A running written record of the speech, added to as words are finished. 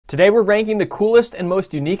Today we're ranking the coolest and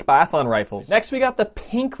most unique biathlon rifles. Next we got the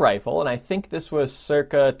pink rifle, and I think this was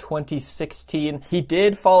circa 2016. He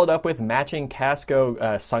did follow it up with matching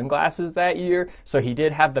Casco sunglasses that year, so he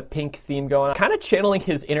did have the pink theme going on. Kind of channeling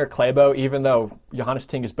his inner Klæbo, even though Johannes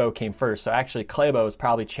Thingnes' bow came first, so actually Klæbo is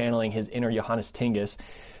probably channeling his inner Johannes Thingnes.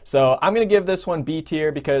 So I'm going to give this one B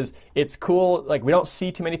tier because it's cool. Like, we don't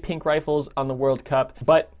see too many pink rifles on the World Cup,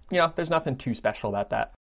 but, you know, there's nothing too special about that.